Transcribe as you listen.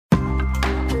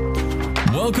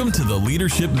Welcome to the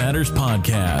Leadership Matters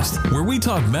Podcast, where we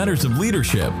talk matters of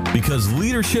leadership because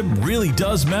leadership really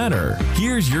does matter.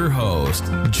 Here's your host,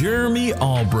 Jeremy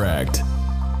Albrecht.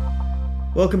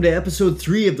 Welcome to episode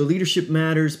 3 of the Leadership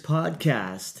Matters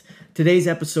Podcast. Today's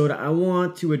episode, I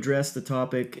want to address the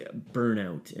topic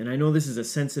burnout. And I know this is a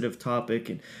sensitive topic,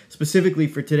 and specifically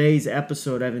for today's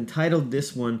episode, I've entitled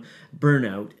this one,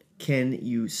 Burnout, Can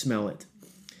You Smell It?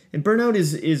 And burnout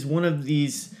is one of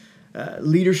these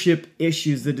leadership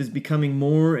issues that is becoming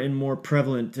more and more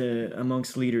prevalent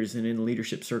amongst leaders and in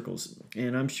leadership circles.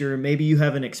 And I'm sure maybe you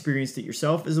haven't experienced it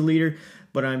yourself as a leader,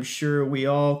 but I'm sure we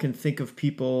all can think of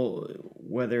people,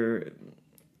 whether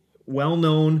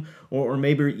well-known or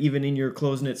maybe even in your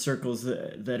close-knit circles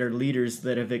that are leaders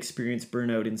that have experienced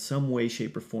burnout in some way,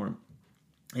 shape, or form.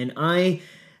 And I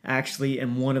actually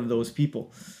am one of those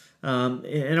people.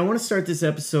 And I want to start this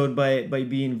episode by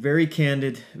being very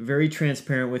candid, very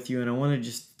transparent with you, and I want to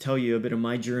just tell you a bit of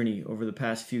my journey over the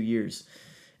past few years.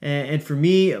 And for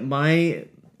me, my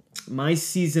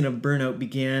season of burnout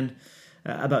began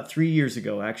about 3 years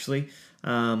ago, actually.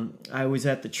 I was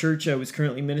at the church I was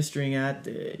currently ministering at,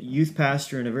 youth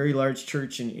pastor in a very large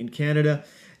church in Canada,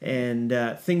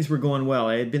 and things were going well.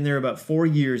 I had been there about 4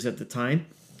 years at the time.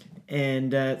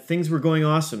 And things were going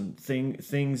awesome.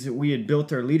 Things we had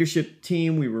built our leadership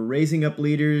team. We were raising up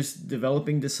leaders,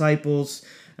 developing disciples.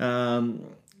 For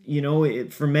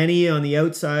many on the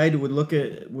outside would look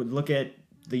at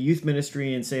the youth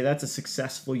ministry and say that's a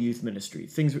successful youth ministry.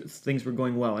 Things were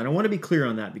going well, and I want to be clear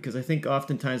on that because I think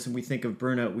oftentimes when we think of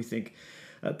burnout, we think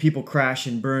people crash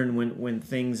and burn when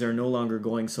things are no longer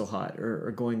going so hot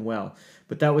or going well.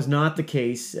 But that was not the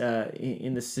case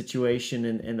in the situation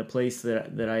and the place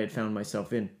that I had found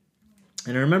myself in.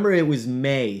 And I remember it was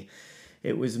May.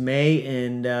 It was May,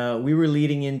 and we were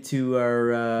leading into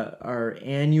our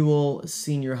annual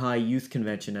senior high youth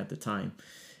convention at the time.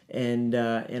 And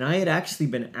I had actually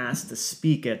been asked to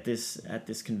speak at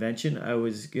this convention. I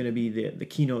was going to be the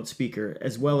keynote speaker,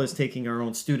 as well as taking our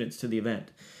own students to the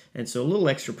event. And so a little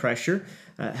extra pressure,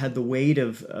 had the weight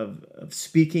of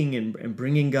speaking and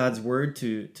bringing God's word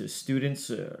to students,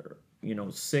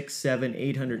 6, 7,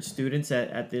 800 students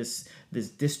at this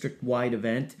district-wide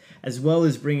event, as well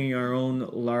as bringing our own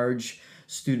large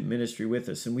student ministry with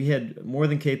us. And we had more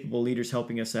than capable leaders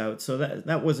helping us out, so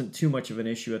that wasn't too much of an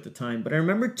issue at the time. But I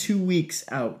remember 2 weeks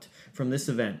out from this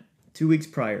event, 2 weeks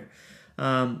prior,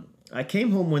 I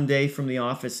came home one day from the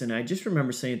office, and I just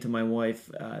remember saying to my wife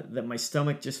that my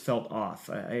stomach just felt off.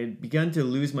 I had begun to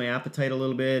lose my appetite a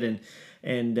little bit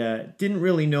and didn't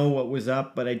really know what was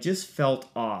up, but I just felt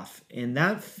off. And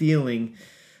that feeling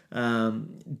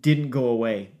didn't go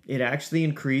away. It actually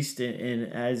increased, and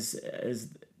as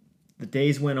the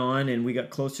days went on and we got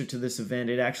closer to this event,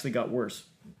 it actually got worse.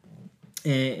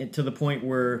 And to the point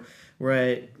where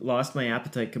I lost my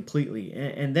appetite completely.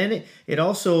 And then it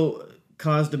also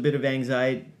caused a bit of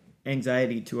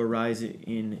anxiety to arise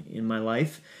in my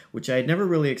life, which I had never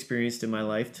really experienced in my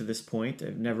life to this point.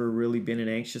 I've never really been an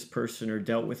anxious person or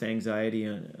dealt with anxiety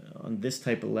on this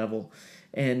type of level.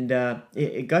 And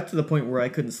it got to the point where I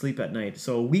couldn't sleep at night.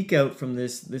 So a week out from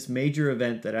this major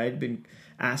event that I had been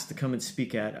asked to come and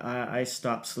speak at, I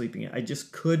stopped sleeping. I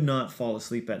just could not fall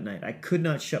asleep at night. I could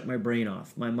not shut my brain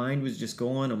off. My mind was just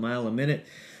going a mile a minute.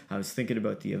 I was thinking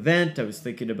about the event. I was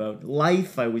thinking about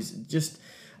life. I was just,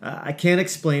 I can't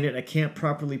explain it. I can't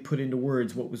properly put into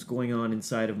words what was going on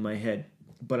inside of my head.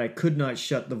 But I could not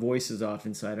shut the voices off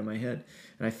inside of my head.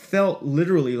 And I felt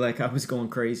literally like I was going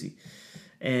crazy.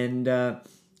 And I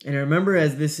remember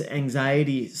as this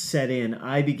anxiety set in,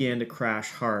 I began to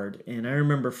crash hard. And I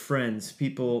remember friends,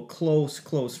 people,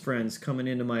 close friends coming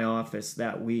into my office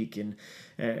that week and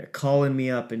calling me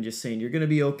up and just saying, you're going to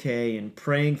be okay, and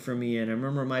praying for me. And I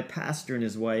remember my pastor and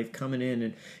his wife coming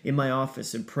in my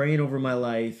office and praying over my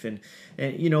life and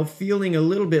feeling a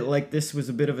little bit like this was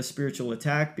a bit of a spiritual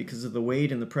attack because of the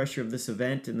weight and the pressure of this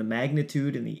event and the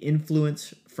magnitude and the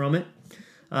influence from it.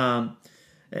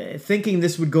 Thinking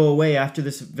this would go away after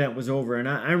this event was over. And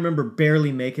I remember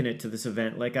barely making it to this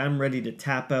event. Like, I'm ready to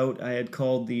tap out. I had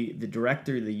called the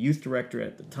youth director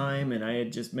at the time, and I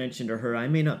had just mentioned to her, I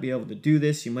may not be able to do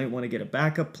this. You might want to get a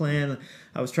backup plan.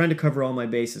 I was trying to cover all my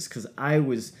bases because I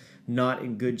was not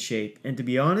in good shape. And to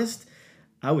be honest,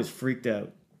 I was freaked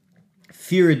out.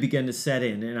 Fear had begun to set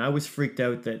in, and I was freaked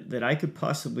out that I could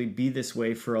possibly be this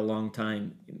way for a long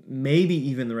time, maybe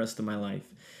even the rest of my life.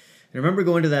 I remember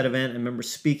going to that event. I remember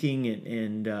speaking,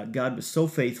 and God was so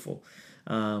faithful.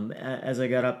 As I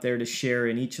got up there to share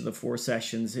in each of the 4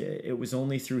 sessions, it was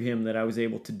only through him that I was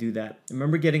able to do that. I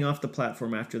remember getting off the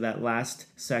platform after that last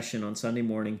session on Sunday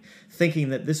morning, thinking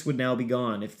that this would now be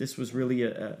gone. If this was really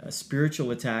a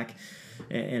spiritual attack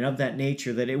and of that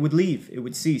nature, that it would leave, it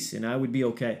would cease, and I would be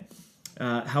okay.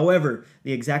 However,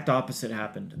 the exact opposite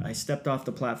happened. I stepped off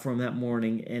the platform that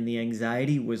morning, and the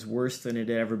anxiety was worse than it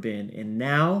had ever been. And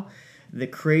now the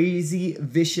crazy,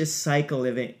 vicious cycle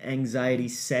of anxiety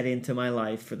set into my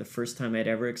life for the first time I'd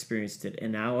ever experienced it.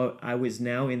 And now I was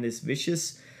now in this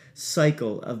vicious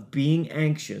cycle of being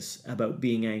anxious about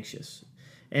being anxious.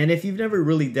 And if you've never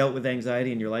really dealt with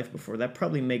anxiety in your life before, that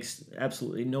probably makes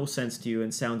absolutely no sense to you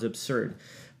and sounds absurd.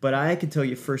 But I can tell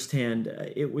you firsthand,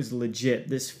 it was legit.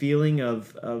 This feeling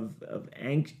of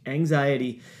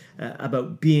anxiety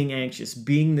about being anxious,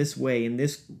 being this way in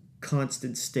this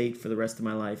constant state for the rest of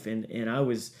my life, and I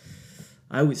was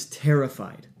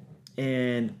terrified.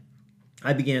 And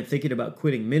I began thinking about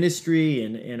quitting ministry,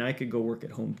 and I could go work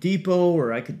at Home Depot,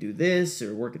 or I could do this,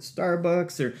 or work at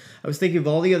Starbucks, or I was thinking of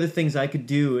all the other things I could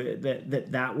do.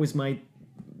 That was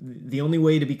the only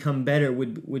way to become better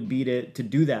would be to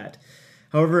do that.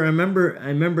 However, I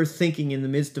remember thinking in the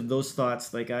midst of those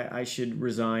thoughts, like I should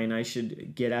resign, I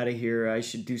should get out of here, I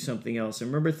should do something else. I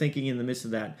remember thinking in the midst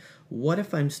of that, what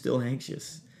if I'm still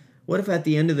anxious? What if at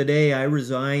the end of the day I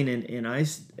resign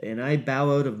and I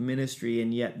bow out of ministry,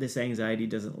 and yet this anxiety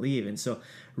doesn't leave? And so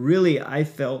really I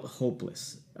felt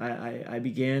hopeless. I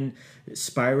began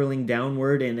spiraling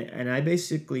downward, and I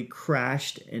basically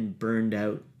crashed and burned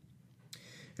out.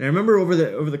 And I remember over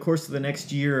the course of the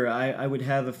next year, I would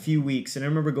have a few weeks, and I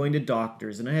remember going to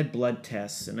doctors, and I had blood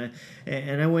tests, and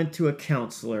I went to a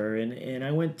counselor, and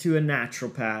I went to a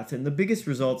naturopath. And the biggest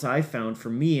results I found, for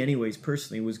me anyways,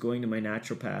 personally, was going to my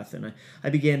naturopath, and I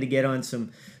began to get on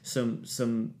some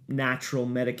natural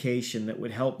medication that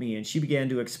would help me. And she began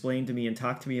to explain to me and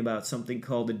talk to me about something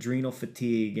called adrenal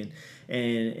fatigue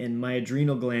and my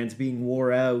adrenal glands being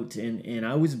wore out, and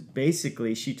I was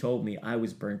basically, she told me, I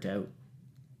was burnt out.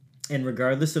 And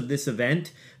regardless of this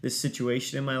event, this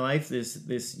situation in my life,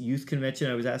 this youth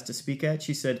convention I was asked to speak at,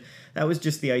 she said that was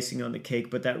just the icing on the cake,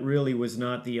 but that really was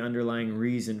not the underlying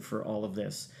reason for all of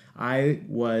this. I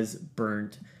was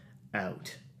burnt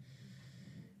out.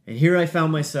 And here I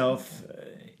found myself,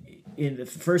 in the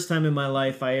first time in my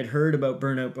life, I had heard about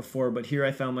burnout before, but here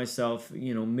I found myself,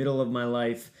 middle of my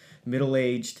life,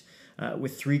 middle-aged,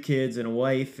 with 3 kids and a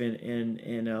wife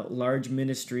and a large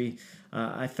ministry.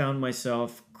 I found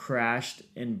myself crashed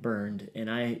and burned, and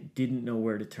I didn't know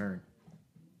where to turn.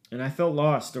 And I felt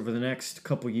lost over the next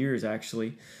couple years,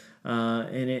 actually.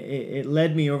 And it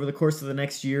led me over the course of the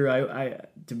next year. I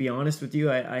to be honest with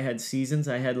you, I had seasons.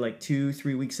 I had like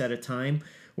 2-3 weeks at a time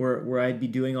where I'd be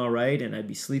doing all right, and I'd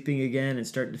be sleeping again and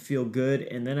starting to feel good,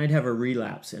 and then I'd have a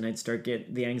relapse, and I'd start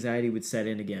the anxiety would set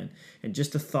in again, and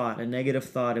just a negative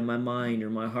thought in my mind or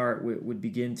my heart would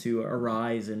begin to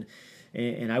arise, and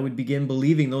I would begin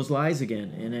believing those lies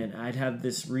again, and then I'd have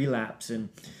this relapse. And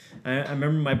I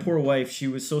remember my poor wife, she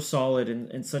was so solid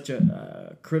and such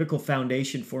a critical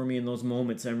foundation for me in those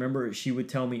moments. I remember she would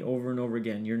tell me over and over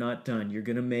again, you're not done, you're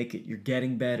going to make it, you're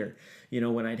getting better,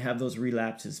 when I'd have those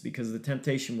relapses, because the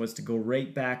temptation was to go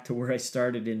right back to where I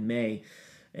started in May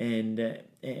and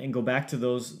go back to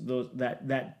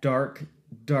that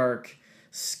dark,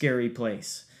 scary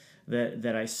place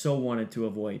that I so wanted to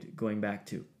avoid going back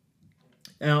to.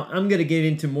 Now, I'm going to get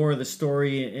into more of the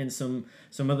story and some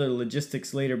other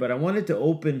logistics later, but I wanted to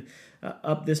open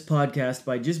up this podcast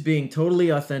by just being totally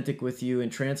authentic with you and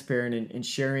transparent and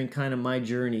sharing kind of my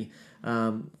journey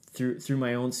through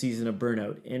my own season of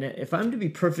burnout. And if I'm to be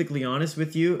perfectly honest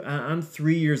with you, I'm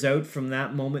 3 years out from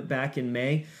that moment back in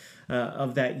May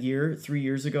of that year, 3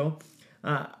 years ago.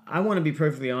 I want to be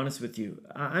perfectly honest with you.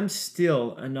 I'm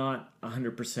still not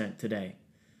 100% today.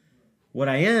 What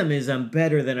I am is I'm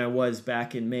better than I was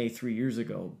back in May 3 years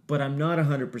ago, but I'm not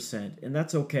 100%, and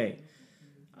that's okay,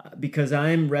 because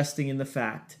I'm resting in the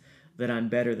fact that I'm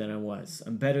better than I was.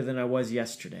 I'm better than I was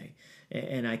yesterday,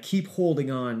 and I keep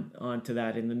holding on to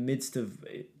that in the midst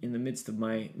of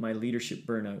my leadership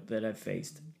burnout that I've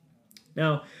faced.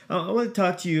 Now, I want to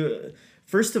talk to you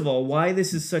first of all why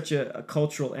this is such a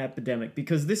cultural epidemic,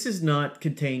 because this is not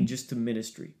contained just to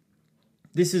ministry.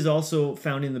 This is also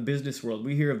found in the business world.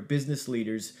 We hear of business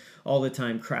leaders all the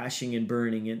time crashing and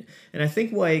burning. And I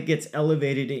think why it gets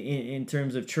elevated in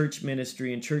terms of church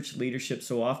ministry and church leadership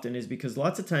so often is because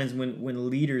lots of times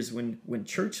when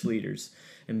church leaders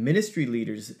and ministry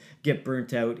leaders get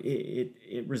burnt out,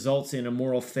 it results in a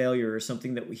moral failure or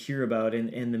something that we hear about,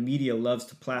 and the media loves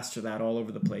to plaster that all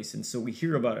over the place, and so we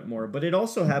hear about it more. But it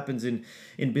also happens in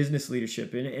business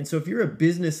leadership. And so if you're a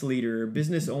business leader or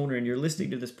business owner and you're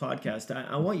listening to this podcast,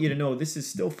 I want you to know this is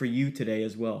still for you today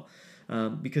as well,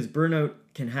 because burnout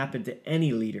can happen to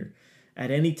any leader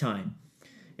at any time.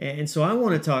 And so I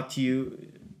want to talk to you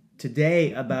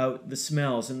today about the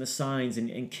smells and the signs,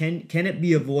 and can it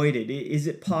be avoided? Is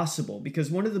it possible?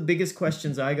 Because one of the biggest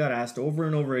questions I got asked over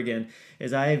and over again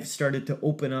as I've started to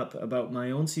open up about my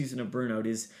own season of burnout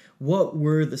is, what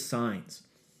were the signs?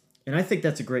 And I think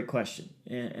that's a great question.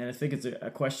 And I think it's a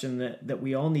question that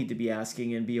we all need to be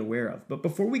asking and be aware of. But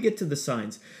before we get to the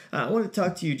signs, I want to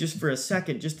talk to you just for a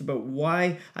second just about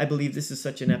why I believe this is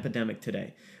such an epidemic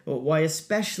today. Well, why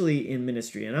especially in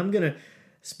ministry. And I'm going to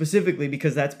specifically,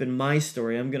 because that's been my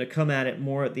story, I'm going to come at it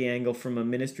more at the angle from a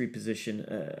ministry position,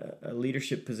 a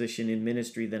leadership position in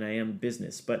ministry than I am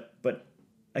business. But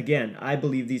again, I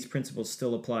believe these principles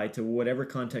still apply to whatever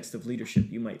context of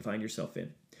leadership you might find yourself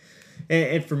in.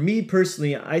 And for me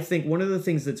personally, I think one of the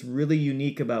things that's really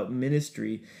unique about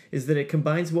ministry is that it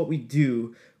combines what we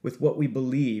do with what we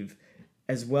believe,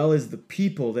 as well as the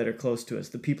people that are close to us,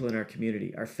 the people in our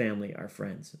community, our family, our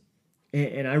friends.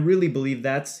 And I really believe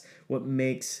that's what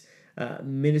makes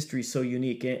ministry so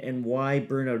unique, and why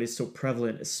burnout is so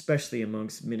prevalent, especially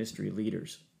amongst ministry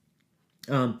leaders.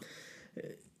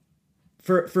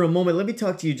 For a moment, let me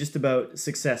talk to you just about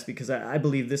success, because I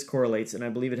believe this correlates, and I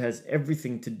believe it has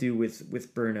everything to do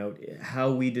with burnout,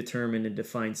 how we determine and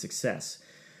define success.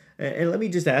 And let me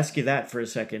just ask you that for a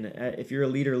second. If you're a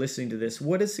leader listening to this,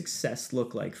 what does success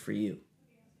look like for you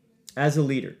as a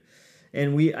leader?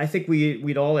 And I think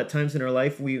we'd all at times in our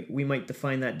life, we might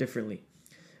define that differently.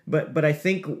 But I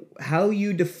think how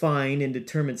you define and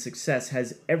determine success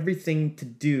has everything to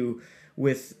do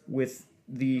with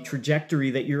the trajectory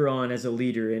that you're on as a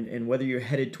leader, and whether you're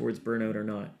headed towards burnout or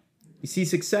not. You see,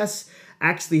 success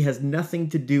actually has nothing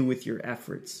to do with your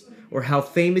efforts or how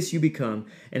famous you become,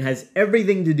 and has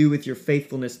everything to do with your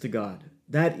faithfulness to God.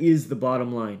 That is the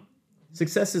bottom line.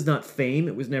 Success is not fame.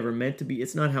 It was never meant to be.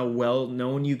 It's not how well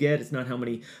known you get. It's not how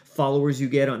many followers you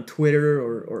get on Twitter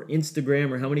or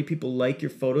Instagram, or how many people like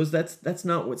your photos. That's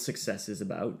not what success is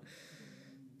about.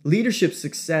 Leadership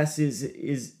success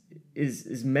is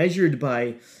measured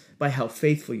by how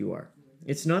faithful you are.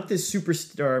 It's not this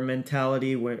superstar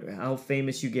mentality where how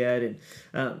famous you get,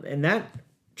 and that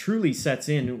truly sets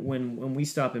in when we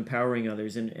stop empowering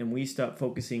others, and we stop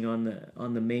focusing on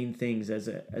the main things as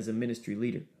a ministry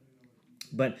leader.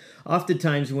 But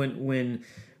oftentimes when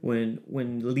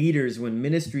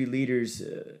ministry leaders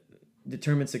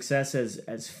determine success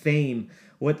as fame,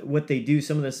 what they do,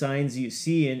 some of the signs you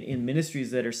see in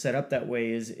ministries that are set up that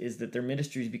way is that their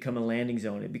ministries become a landing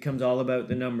zone. It becomes all about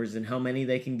the numbers and how many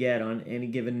they can get on any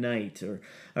given night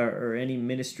or any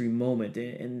ministry moment.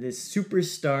 And this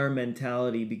superstar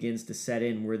mentality begins to set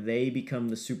in, where they become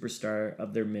the superstar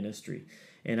of their ministry.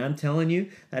 And I'm telling you,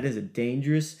 that is a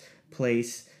dangerous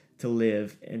place to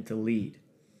live and to lead.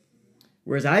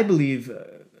 Whereas I believe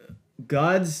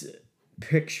God's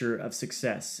picture of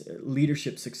success,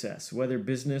 leadership success, whether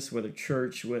business, whether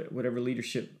church, whatever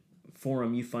leadership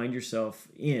forum you find yourself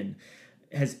in,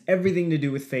 has everything to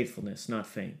do with faithfulness, not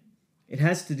fame. It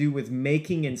has to do with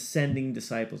making and sending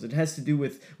disciples. It has to do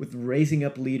with raising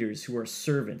up leaders who are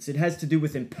servants. It has to do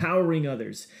with empowering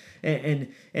others. And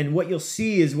what you'll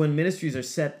see is when ministries are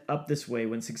set up this way,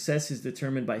 when success is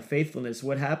determined by faithfulness,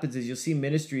 what happens is you'll see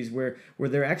ministries where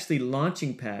they're actually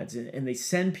launching pads, and they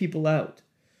send people out.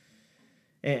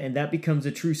 And that becomes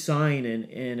a true sign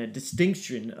and a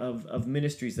distinction of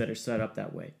ministries that are set up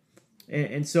that way.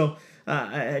 And so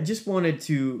I just wanted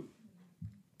to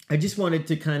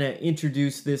kind of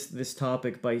introduce this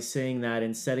topic by saying that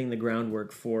and setting the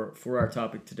groundwork for our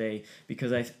topic today,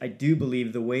 because I do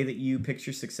believe the way that you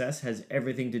picture success has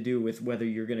everything to do with whether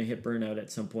you're going to hit burnout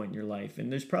at some point in your life.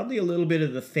 And there's probably a little bit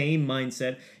of the fame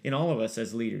mindset in all of us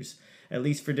as leaders, at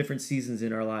least for different seasons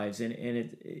in our lives.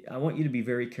 And I want you to be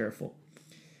very careful.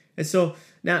 And so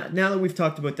now that we've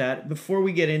talked about that, before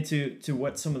we get into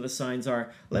what some of the signs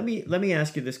are, let me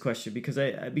ask you this question, because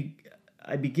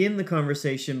I begin the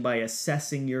conversation by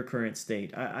assessing your current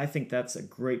state. I think that's a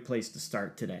great place to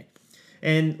start today.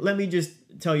 And let me just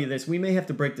tell you this: we may have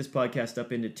to break this podcast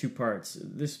up into two parts.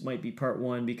 This might be part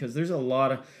one, because there's a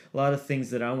lot of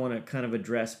things that I want to kind of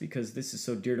address, because this is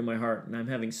so dear to my heart, and I'm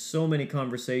having so many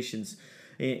conversations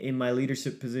in my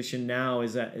leadership position now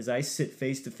as I sit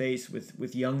face to face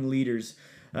with young leaders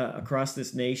across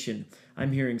this nation.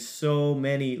 I'm hearing so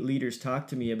many leaders talk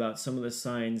to me about some of the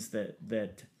signs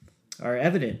that are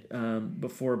evident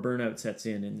before burnout sets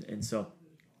in. And so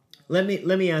let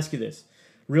me ask you this,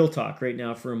 real talk right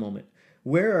now for a moment.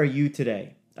 Where are you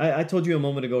today? I told you a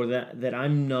moment ago that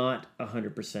I'm not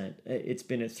 100%. It's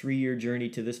been a 3-year journey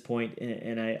to this point,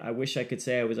 and I wish I could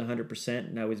say I was 100%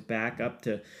 and I was back up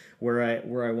to where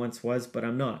I once was, but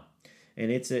I'm not. And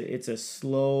it's a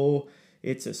slow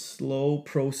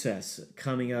process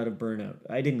coming out of burnout.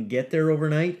 I didn't get there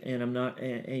overnight, and I'm not.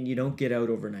 And you don't get out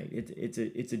overnight.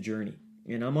 It's a journey,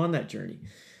 and I'm on that journey.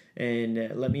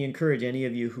 And let me encourage any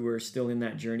of you who are still in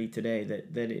that journey today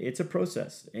that it's a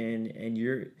process, and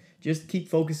you're just keep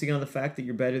focusing on the fact that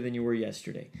you're better than you were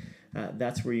yesterday.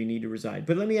 That's where you need to reside.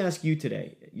 But let me ask you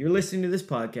today: you're listening to this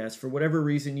podcast for whatever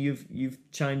reason. You've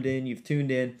chimed in, you've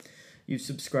tuned in, you've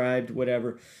subscribed,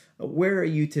 whatever. Where are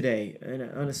you today? And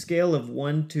on a scale of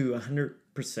 1 to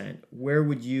 100%, where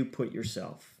would you put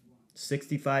yourself?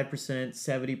 65%,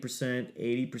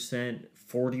 70%, 80%,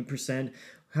 40%?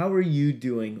 How are you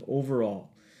doing overall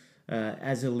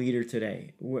as a leader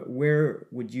today? Where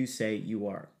would you say you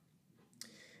are?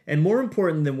 And more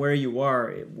important than where you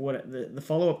are, what the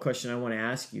follow-up question I want to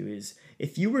ask you is,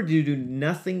 if you were to do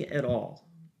nothing at all,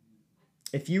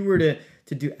 if you were to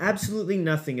do absolutely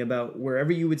nothing about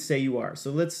wherever you would say you are,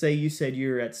 so let's say you said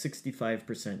you're at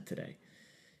 65% today.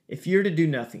 If you're to do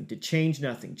nothing, to change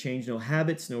nothing, change no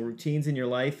habits, no routines in your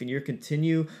life, and you're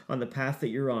continue on the path that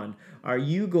you're on, are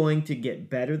you going to get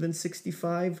better than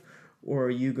 65? Or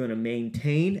are you going to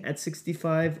maintain at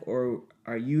 65? Or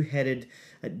are you headed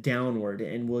downward,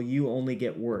 and will you only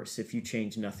get worse if you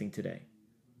change nothing today?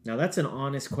 Now, that's an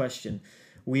honest question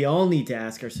we all need to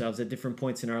ask ourselves at different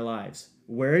points in our lives.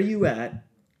 Where are you at?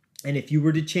 And if you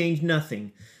were to change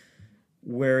nothing,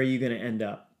 where are you going to end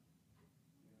up?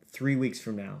 3 weeks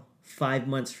from now, 5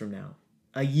 months from now,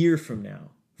 a year from now,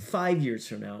 5 years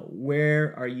from now,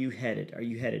 where are you headed? Are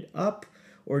you headed up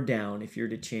or down if you're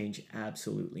to change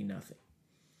absolutely nothing?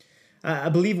 I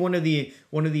believe one of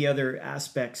the other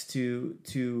aspects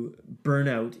to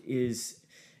burnout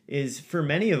is for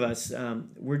many of us,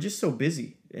 we're just so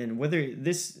busy, and whether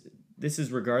this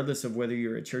is regardless of whether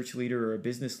you're a church leader or a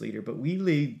business leader, but we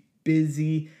live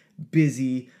busy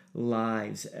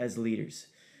lives as leaders.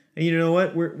 And you know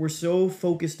what? We're so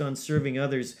focused on serving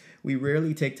others, we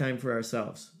rarely take time for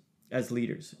ourselves as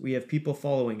leaders. We have people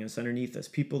following us underneath us,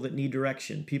 people that need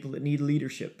direction, people that need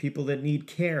leadership, people that need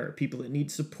care, people that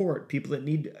need support, people that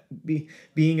need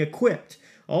being equipped.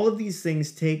 All of these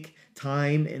things take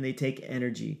time and they take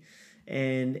energy.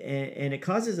 And it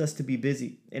causes us to be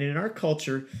busy. And in our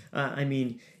culture,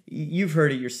 you've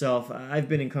heard it yourself. I've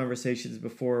been in conversations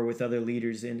before with other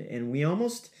leaders, and we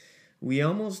almost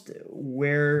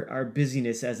wear our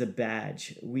busyness as a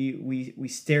badge. We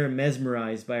stare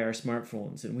mesmerized by our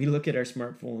smartphones, and we look at our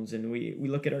smartphones, and we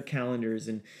look at our calendars,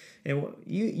 and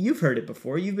you've heard it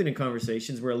before. You've been in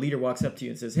conversations where a leader walks up to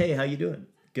you and says, "Hey, how you doing?"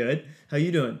 "Good." "How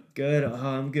you doing?" "Good." "Oh,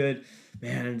 I'm good."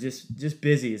 "Man, I'm just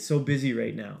busy. It's so busy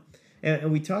right now."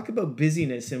 And we talk about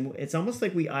busyness, and it's almost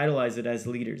like we idolize it as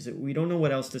leaders. We don't know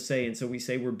what else to say, and so we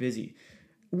say we're busy.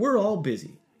 We're all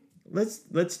busy.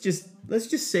 Let's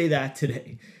just say that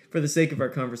today for the sake of our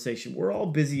conversation. We're all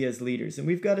busy as leaders, and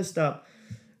we've got to stop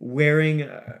wearing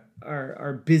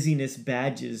our busyness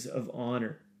badges of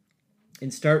honor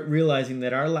and start realizing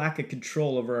that our lack of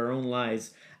control over our own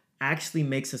lives actually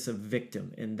makes us a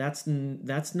victim, and that's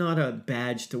not a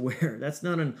badge to wear. That's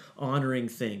not an honoring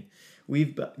thing.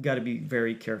 We've got to be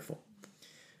very careful.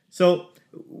 So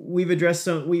we've addressed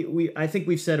some. I think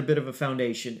we've set a bit of a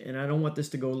foundation, and I don't want this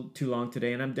to go too long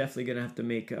today. And I'm definitely going to have to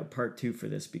make a part 2 for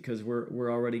this because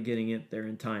we're already getting it there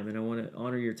in time, and I want to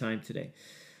honor your time today.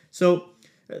 So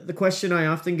the question I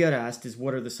often get asked is,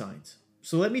 what are the signs?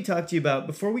 So let me talk to you about,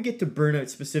 before we get to burnout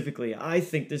specifically, I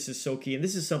think this is so key, and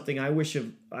this is something I wish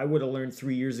I would have learned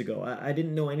 3 years ago. I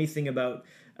didn't know anything about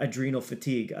adrenal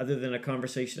fatigue other than a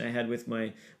conversation I had with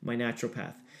my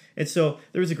naturopath. And so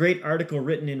there was a great article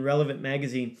written in Relevant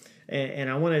Magazine, and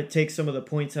I want to take some of the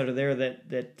points out of there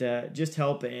that just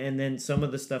help, and then some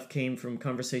of the stuff came from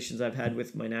conversations I've had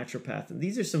with my naturopath. And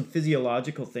these are some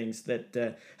physiological things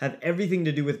that have everything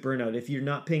to do with burnout. If you're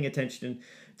not paying attention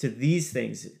to these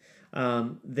things,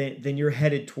 then you're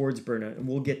headed towards burnout, and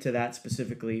we'll get to that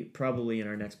specifically probably in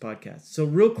our next podcast. So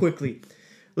real quickly,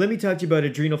 let me talk to you about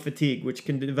adrenal fatigue, which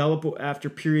can develop after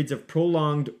periods of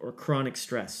prolonged or chronic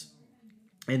stress.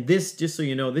 And this, just so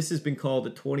you know, this has been called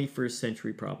a 21st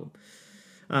century problem.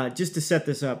 Just to set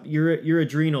this up, your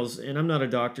adrenals, and I'm not a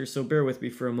doctor, so bear with me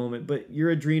for a moment, but your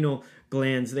adrenal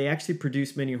glands, they actually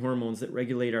produce many hormones that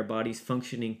regulate our body's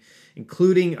functioning,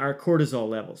 including our cortisol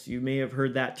levels. You may have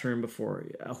heard that term before.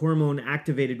 A hormone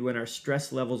activated when our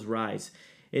stress levels rise.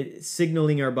 It's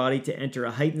signaling our body to enter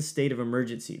a heightened state of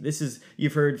emergency. This is,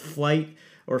 you've heard flight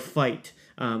or fight.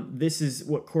 This is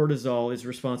what cortisol is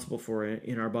responsible for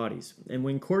in our bodies. And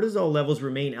when cortisol levels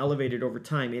remain elevated over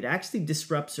time, it actually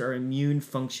disrupts our immune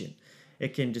function.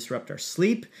 It can disrupt our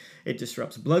sleep, it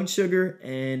disrupts blood sugar,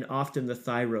 and often the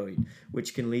thyroid,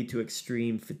 which can lead to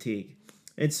extreme fatigue.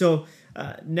 And so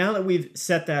now that we've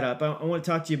set that up, I want to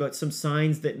talk to you about some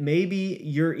signs that maybe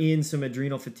you're in some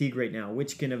adrenal fatigue right now,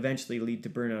 which can eventually lead to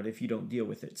burnout if you don't deal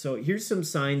with it. So here's some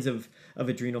signs of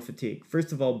adrenal fatigue.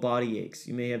 First of all, body aches.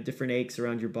 You may have different aches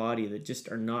around your body that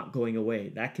just are not going away.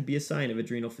 That could be a sign of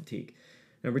adrenal fatigue.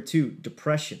 Number 2,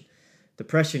 depression.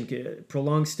 Depression,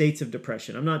 prolonged states of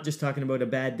depression. I'm not just talking about a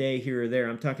bad day here or there.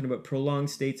 I'm talking about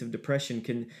prolonged states of depression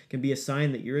can be a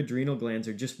sign that your adrenal glands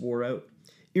are just wore out.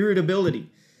 Irritability.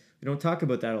 We don't talk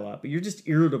about that a lot, but you're just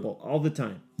irritable all the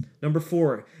time. Number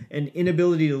 4, an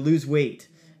inability to lose weight.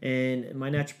 And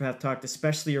my naturopath talked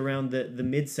especially around the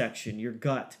midsection, your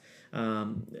gut.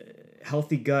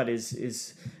 Healthy gut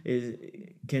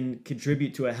can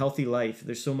contribute to a healthy life.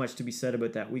 There's so much to be said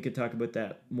about that. We could talk about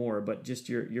that more, but just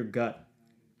your gut.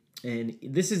 And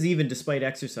this is even despite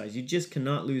exercise. You just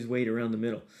cannot lose weight around the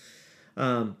middle.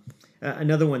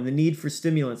 Another one, the need for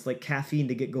stimulants like caffeine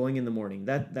to get going in the morning.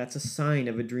 That's a sign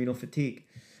of adrenal fatigue.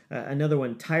 Another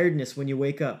one, tiredness when you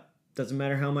wake up. Doesn't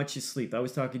matter how much you sleep. I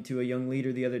was talking to a young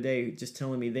leader the other day just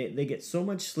telling me they get so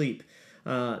much sleep,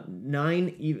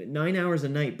 9 hours a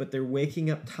night, but they're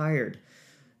waking up tired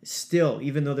still,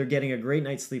 even though they're getting a great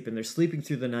night's sleep and they're sleeping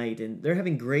through the night and they're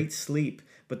having great sleep,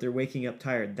 but they're waking up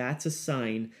tired. That's a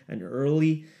sign, an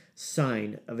early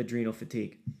sign of adrenal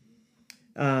fatigue.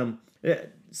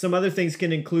 Some other things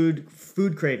can include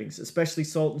food cravings, especially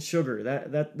salt and sugar.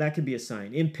 That could be a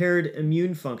sign. Impaired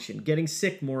immune function, getting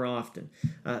sick more often.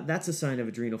 That's a sign of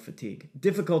adrenal fatigue.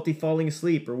 Difficulty falling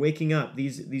asleep or waking up.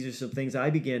 These are some things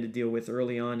I began to deal with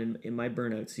early on in my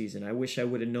burnout season. I wish I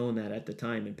would have known that at the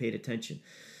time and paid attention.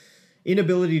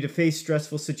 Inability to face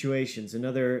stressful situations,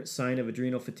 another sign of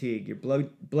adrenal fatigue. Your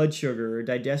blood sugar or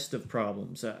digestive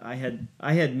problems. I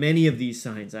had many of these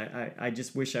signs. I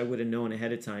just wish I would have known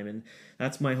ahead of time, and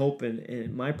that's my hope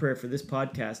and my prayer for this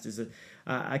podcast is that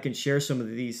I can share some of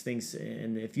these things.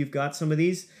 And if you've got some of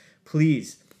these,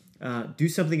 please do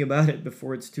something about it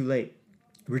before it's too late.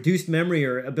 Reduced memory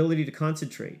or ability to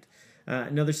concentrate.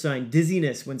 Another sign,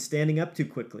 dizziness when standing up too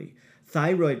quickly.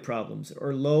 Thyroid problems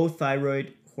or low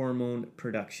thyroid hormone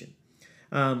production.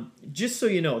 Just so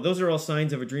you know, those are all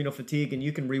signs of adrenal fatigue, and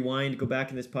you can rewind, go back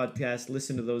in this podcast,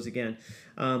 listen to those again.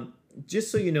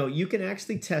 Just so you know, you can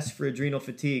actually test for adrenal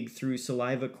fatigue through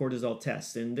saliva cortisol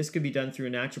tests, and this could be done through a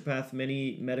naturopath.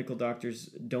 Many medical doctors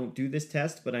don't do this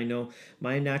test, but I know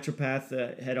my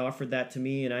naturopath had offered that to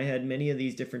me, and I had many of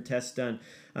these different tests done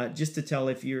just to tell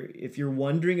if you're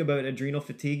wondering about adrenal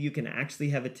fatigue. You can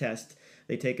actually have a test.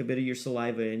 They take a bit of your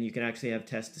saliva, and you can actually have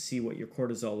tests to see what your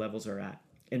cortisol levels are at.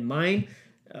 And mine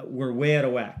were way out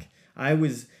of whack.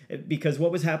 Because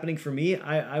what was happening for me,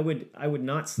 I would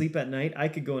not sleep at night. I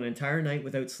could go an entire night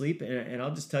without sleep, and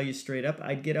I'll just tell you straight up,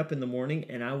 I'd get up in the morning,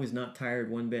 and I was not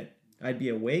tired one bit. I'd be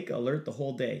awake, alert the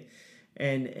whole day.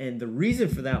 And the reason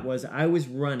for that was I was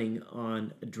running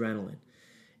on adrenaline.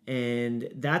 And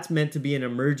that's meant to be an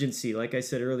emergency. Like I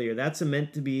said earlier, that's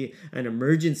meant to be an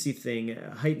emergency thing,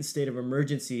 a heightened state of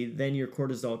emergency. Then your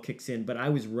cortisol kicks in. But I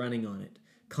was running on it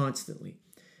constantly,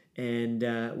 and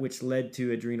which led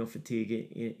to adrenal fatigue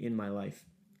in my life.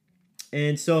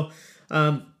 And so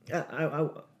I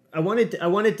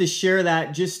wanted to share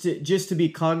that just to be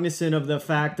cognizant of the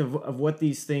fact of what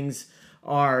these things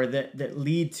are that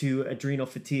lead to adrenal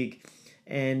fatigue.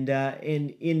 And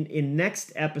in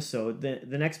next episode,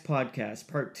 the next podcast,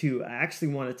 part 2, I actually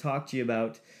want to talk to you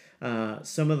about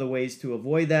some of the ways to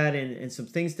avoid that and some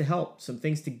things to help, some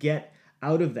things to get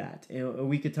out of that. And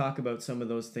we could talk about some of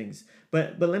those things.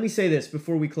 But let me say this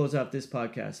before we close out this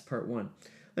podcast, part 1.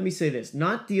 Let me say this.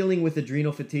 Not dealing with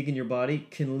adrenal fatigue in your body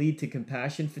can lead to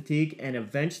compassion fatigue and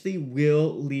eventually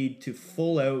will lead to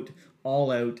full out, all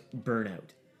out burnout.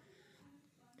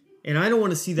 And I don't want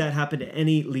to see that happen to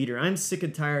any leader. I'm sick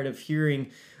and tired of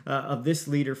hearing of this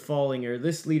leader falling or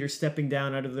this leader stepping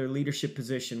down out of their leadership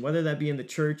position, whether that be in the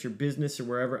church or business or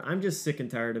wherever. I'm just sick and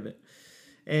tired of it.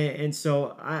 And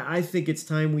so I think it's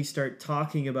time we start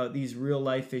talking about these real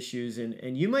life issues.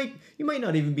 And you might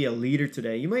not even be a leader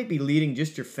today. You might be leading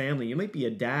just your family. You might be a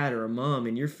dad or a mom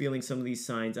and you're feeling some of these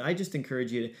signs. I just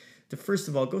encourage you to first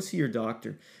of all, go see your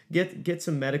doctor, get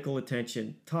some medical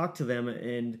attention, talk to them,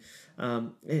 and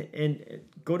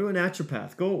go to a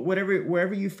naturopath. Go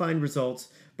wherever you find results,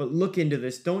 but look into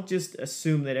this. Don't just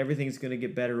assume that everything's going to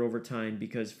get better over time,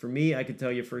 because for me, I can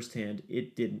tell you firsthand,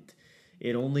 it didn't.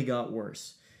 it only got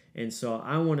worse. And so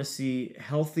I want to see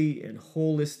healthy and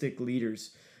holistic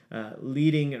leaders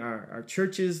leading our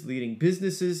churches, leading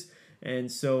businesses.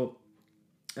 And so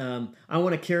I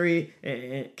want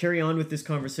to carry on with this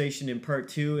conversation in part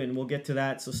 2, and we'll get to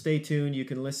that. So stay tuned. You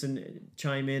can listen,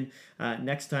 chime in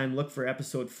next time. Look for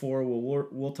episode 4.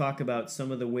 We'll talk about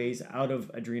some of the ways out of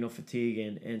adrenal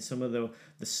fatigue and some of the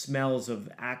smells of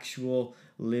actual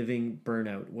living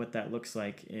burnout, what that looks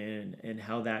like, and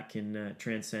how that can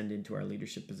transcend into our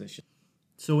leadership position.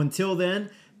 So until then,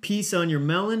 peace on your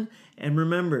melon, and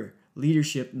remember,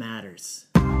 leadership matters.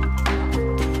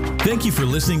 Thank you for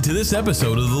listening to this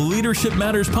episode of the Leadership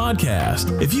Matters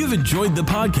podcast. If you've enjoyed the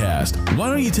podcast,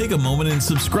 why don't you take a moment and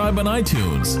subscribe on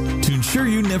iTunes to ensure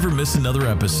you never miss another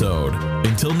episode.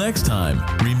 Until next time,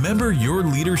 remember your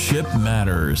leadership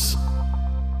matters.